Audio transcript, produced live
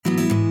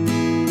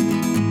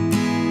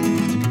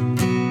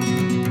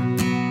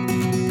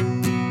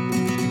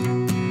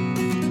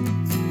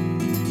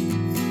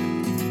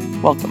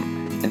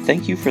Welcome, and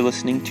thank you for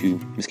listening to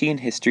Muskegon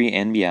History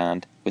and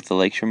Beyond with the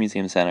Lakeshore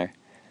Museum Center.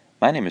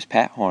 My name is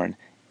Pat Horn,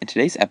 and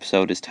today's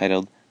episode is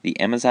titled The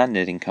Amazon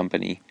Knitting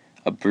Company,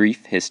 A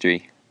Brief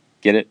History.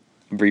 Get it?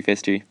 A brief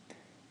history?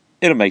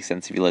 It'll make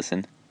sense if you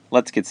listen.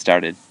 Let's get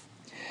started.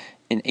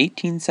 In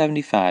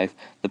 1875,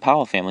 the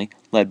Powell family,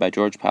 led by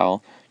George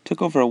Powell,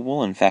 took over a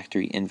woolen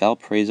factory in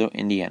Valparaiso,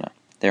 Indiana,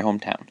 their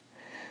hometown.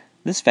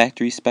 This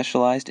factory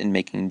specialized in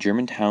making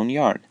Germantown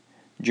yarn.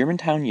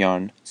 Germantown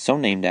yarn, so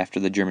named after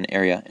the German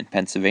area in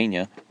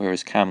Pennsylvania where it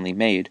was commonly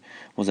made,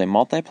 was a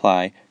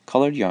multi-ply,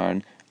 colored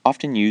yarn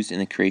often used in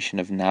the creation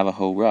of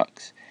Navajo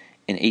rugs.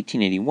 In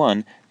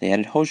 1881, they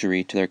added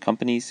hosiery to their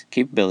company's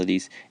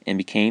capabilities and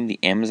became the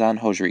Amazon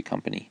Hosiery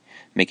Company,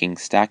 making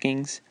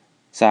stockings,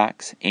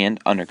 socks, and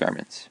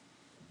undergarments.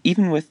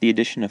 Even with the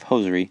addition of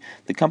hosiery,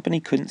 the company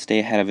couldn't stay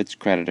ahead of its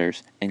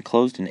creditors and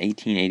closed in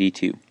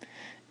 1882.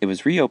 It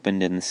was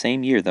reopened in the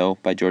same year, though,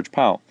 by George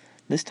Powell,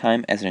 this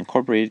time as an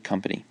incorporated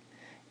company.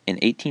 In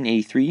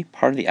 1883,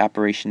 part of the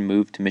operation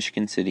moved to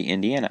Michigan City,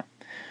 Indiana.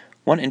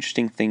 One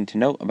interesting thing to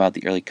note about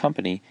the early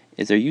company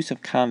is their use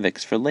of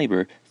convicts for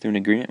labor through an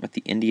agreement with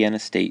the Indiana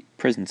State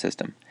Prison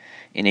System.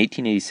 In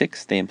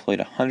 1886, they employed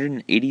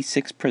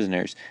 186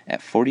 prisoners at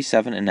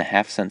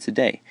 47.5 cents a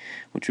day,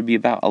 which would be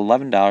about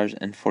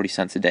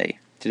 $11.40 a day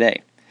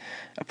today.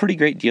 A pretty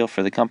great deal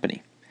for the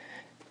company.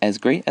 As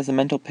great as the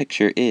mental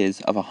picture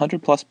is of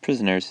 100-plus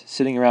prisoners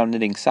sitting around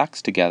knitting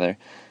socks together,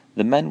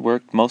 the men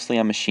worked mostly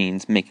on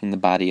machines making the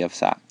body of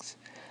socks.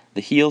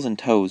 The heels and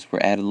toes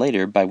were added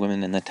later by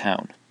women in the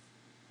town.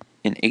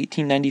 In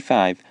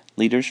 1895,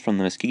 leaders from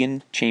the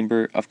Muskegon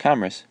Chamber of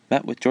Commerce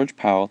met with George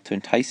Powell to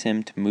entice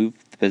him to move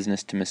the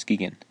business to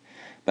Muskegon.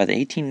 By the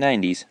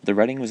 1890s, the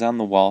writing was on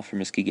the wall for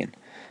Muskegon.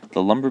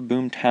 The lumber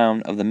boom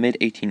town of the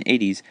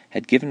mid-1880s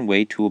had given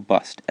way to a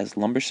bust as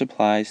lumber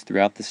supplies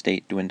throughout the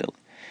state dwindled.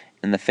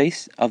 In the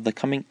face of the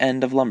coming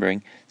end of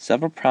lumbering,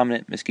 several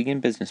prominent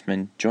Muskegon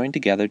businessmen joined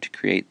together to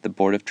create the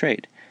Board of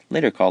Trade,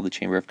 later called the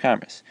Chamber of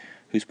Commerce,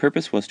 whose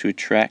purpose was to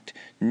attract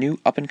new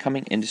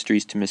up-and-coming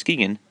industries to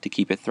Muskegon to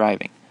keep it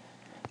thriving.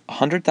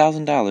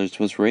 $100,000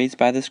 was raised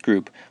by this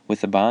group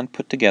with a bond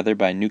put together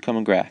by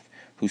Newcomb McGrath,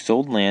 who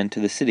sold land to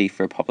the city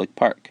for a public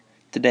park,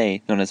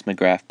 today known as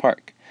McGrath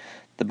Park.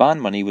 The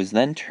bond money was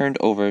then turned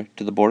over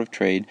to the Board of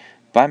Trade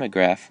by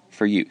McGrath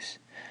for use.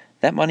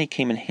 That money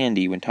came in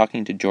handy when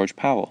talking to George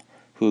Powell,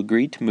 who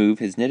agreed to move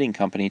his knitting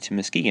company to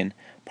Muskegon,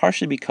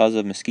 partially because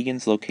of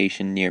Muskegon's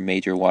location near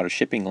major water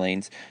shipping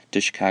lanes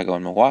to Chicago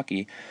and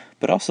Milwaukee,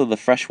 but also the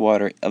fresh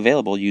water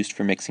available used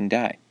for mixing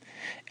dye.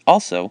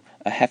 Also,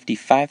 a hefty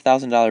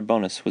 $5,000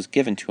 bonus was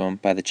given to him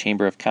by the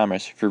Chamber of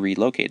Commerce for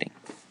relocating.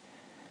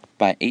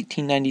 By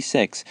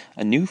 1896,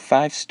 a new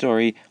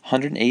 5-story,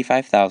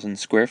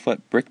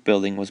 185,000-square-foot brick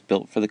building was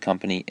built for the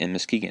company in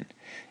Muskegon.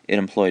 It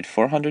employed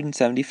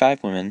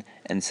 475 women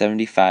and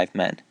 75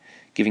 men,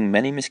 giving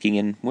many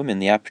Muskegon women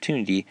the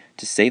opportunity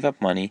to save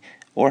up money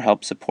or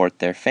help support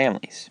their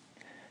families.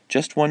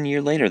 Just 1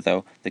 year later,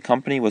 though, the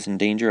company was in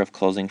danger of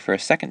closing for a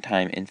second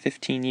time in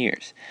 15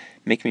 years,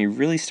 making me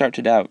really start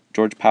to doubt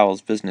George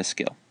Powell's business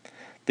skill.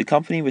 The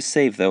company was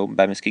saved, though,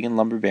 by Muskegon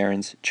lumber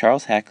barons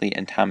Charles Hackley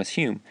and Thomas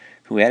Hume,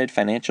 who added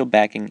financial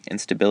backing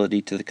and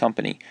stability to the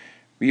company,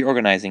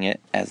 reorganizing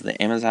it as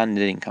the Amazon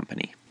Knitting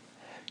Company.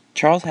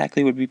 Charles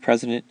Hackley would be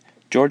president,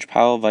 George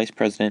Powell vice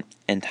president,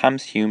 and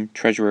Thomas Hume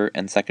treasurer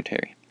and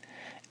secretary.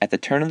 At the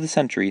turn of the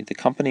century, the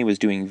company was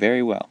doing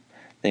very well.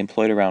 They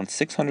employed around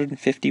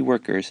 650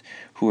 workers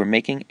who were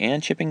making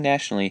and shipping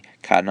nationally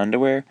cotton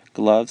underwear,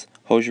 gloves,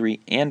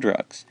 hosiery, and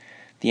rugs.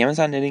 The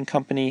Amazon Knitting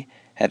Company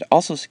had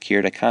also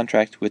secured a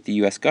contract with the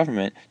U.S.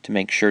 government to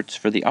make shirts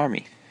for the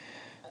Army.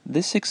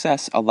 This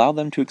success allowed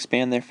them to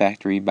expand their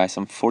factory by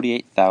some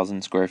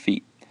 48,000 square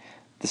feet.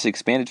 This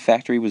expanded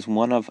factory was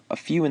one of a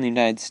few in the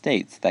United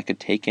States that could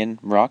take in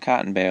raw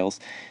cotton bales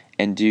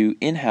and do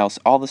in-house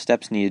all the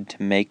steps needed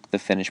to make the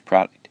finished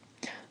product.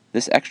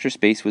 This extra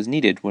space was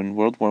needed when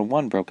World War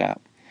I broke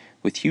out.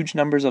 With huge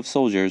numbers of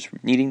soldiers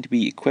needing to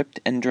be equipped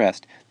and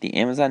dressed, the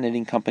Amazon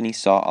Knitting Company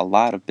saw a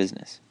lot of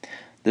business.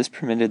 This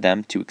permitted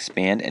them to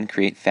expand and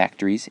create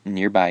factories in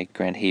nearby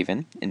Grand Haven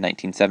in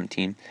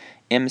 1917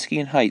 and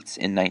Muskegon Heights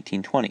in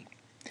 1920.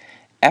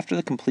 After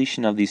the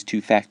completion of these two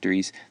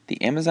factories,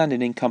 the Amazon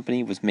Knitting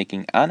Company was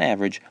making on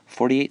average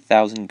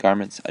 48,000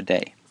 garments a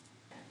day.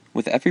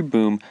 With every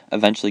boom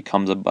eventually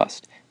comes a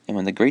bust, and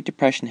when the Great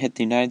Depression hit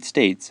the United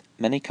States,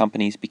 many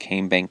companies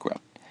became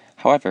bankrupt.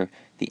 However,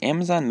 the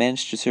Amazon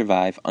managed to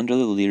survive under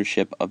the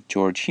leadership of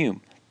George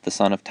Hume, the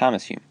son of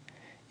Thomas Hume.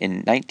 In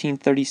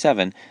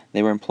 1937,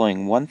 they were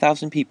employing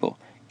 1,000 people,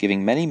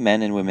 giving many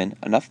men and women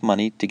enough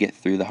money to get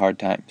through the hard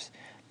times.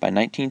 By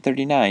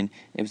 1939,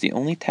 it was the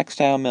only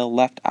textile mill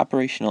left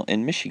operational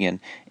in Michigan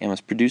and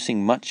was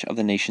producing much of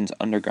the nation's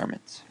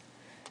undergarments.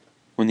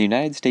 When the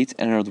United States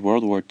entered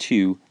World War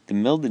II, the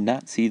mill did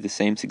not see the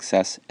same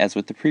success as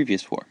with the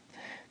previous war.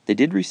 They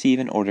did receive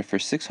an order for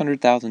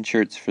 600,000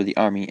 shirts for the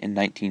Army in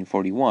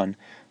 1941,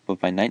 but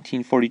by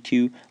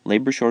 1942,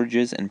 labor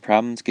shortages and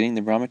problems getting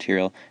the raw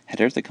material had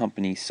hurt the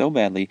company so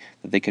badly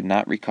that they could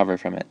not recover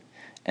from it.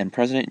 and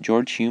President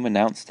George Hume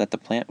announced that the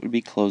plant would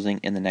be closing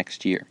in the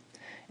next year.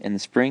 In the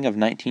spring of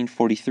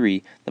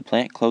 1943, the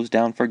plant closed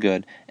down for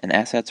good, and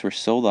assets were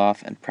sold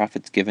off and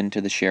profits given to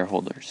the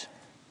shareholders.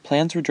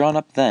 Plans were drawn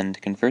up then to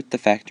convert the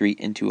factory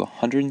into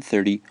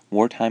 130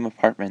 wartime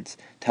apartments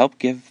to help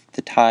give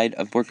the tide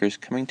of workers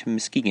coming to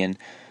Muskegon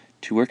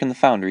to work in the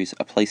foundries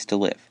a place to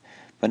live.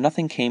 But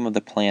nothing came of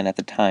the plan at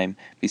the time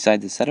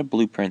besides a set of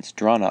blueprints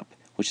drawn up,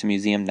 which the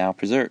museum now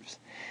preserves.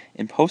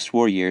 In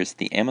post-war years,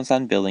 the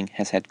Amazon building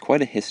has had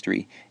quite a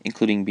history,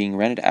 including being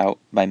rented out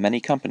by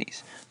many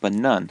companies, but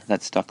none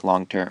that stuck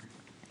long-term.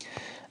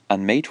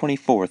 On May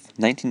 24,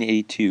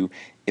 1982,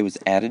 it was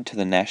added to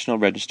the National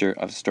Register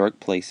of Historic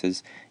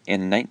Places,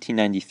 and in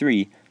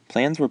 1993,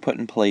 plans were put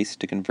in place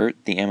to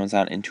convert the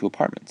Amazon into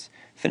apartments,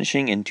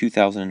 finishing in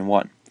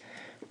 2001.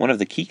 One of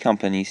the key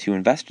companies who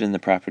invested in the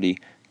property,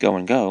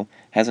 Go & Go,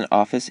 has an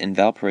office in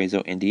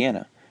Valparaiso,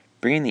 Indiana,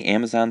 bringing the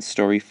Amazon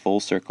story full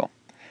circle.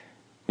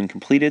 When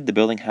completed, the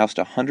building housed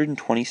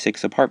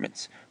 126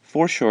 apartments,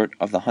 4 short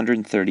of the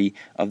 130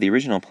 of the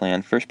original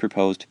plan first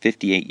proposed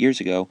 58 years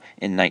ago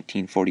in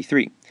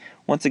 1943,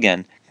 once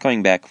again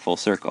coming back full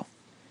circle.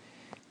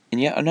 In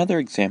yet another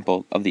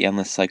example of the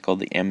endless cycle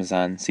the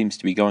Amazon seems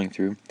to be going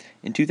through,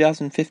 in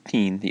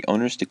 2015 the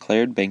owners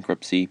declared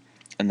bankruptcy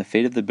and the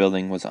fate of the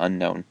building was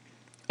unknown,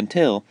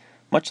 until,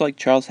 much like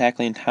Charles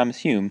Hackley and Thomas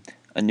Hume,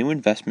 a new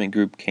investment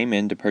group came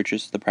in to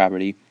purchase the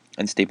property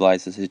and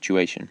stabilize the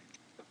situation.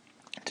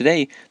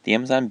 Today, the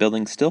Amazon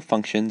building still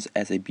functions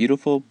as a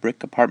beautiful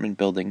brick apartment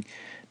building,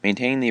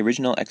 maintaining the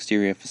original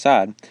exterior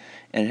facade,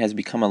 and it has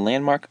become a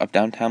landmark of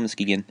downtown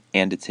Muskegon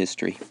and its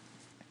history.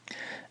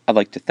 I'd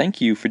like to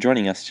thank you for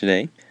joining us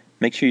today.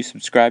 Make sure you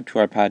subscribe to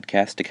our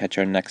podcast to catch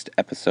our next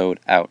episode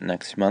out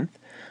next month.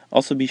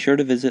 Also, be sure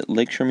to visit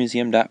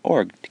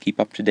lakeshoremuseum.org to keep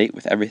up to date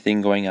with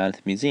everything going on at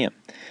the museum.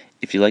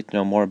 If you'd like to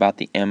know more about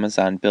the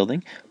Amazon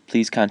building,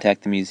 please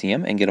contact the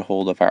museum and get a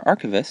hold of our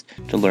archivist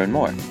to learn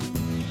more.